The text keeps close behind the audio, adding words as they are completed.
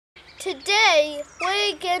Today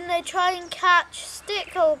we're gonna try and catch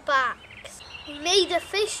sticklebacks. We made a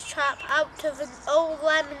fish trap out of an old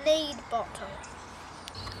lemonade bottle.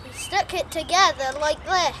 We stuck it together like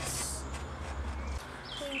this.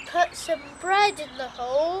 We put some bread in the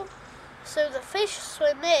hole so the fish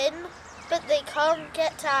swim in, but they can't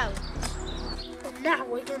get out. And now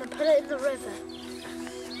we're gonna put it in the river.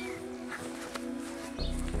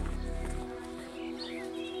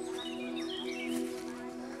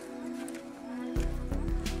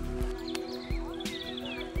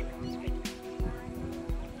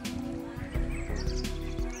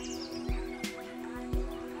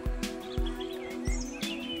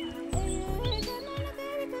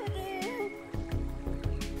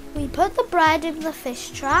 We put the bread in the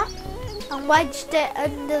fish trap and wedged it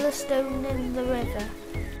under the stone in the river.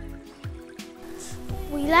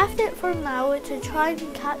 We left it for an hour to try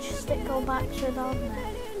and catch sticklebacks with our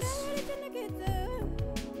nets.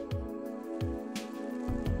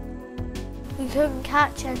 We couldn't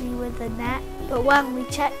catch any with the net, but when we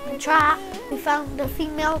checked the trap, we found a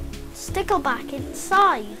female stickleback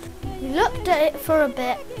inside. We looked at it for a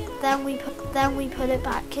bit, then we put it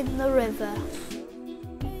back in the river.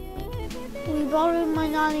 We borrowed my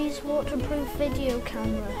nanny's waterproof video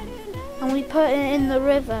camera and we put it in the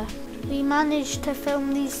river. We managed to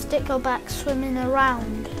film these sticklebacks swimming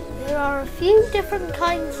around. There are a few different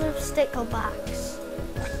kinds of sticklebacks.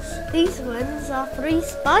 These ones are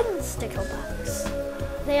 3-spined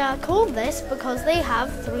sticklebacks. They are called this because they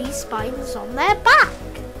have 3 spines on their back.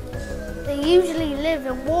 They usually live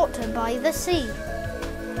in water by the sea,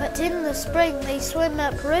 but in the spring they swim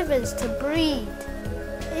up rivers to breed.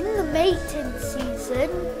 In the mating season,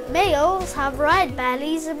 males have red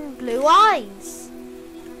bellies and blue eyes.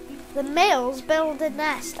 The males build a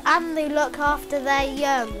nest and they look after their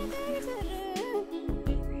young.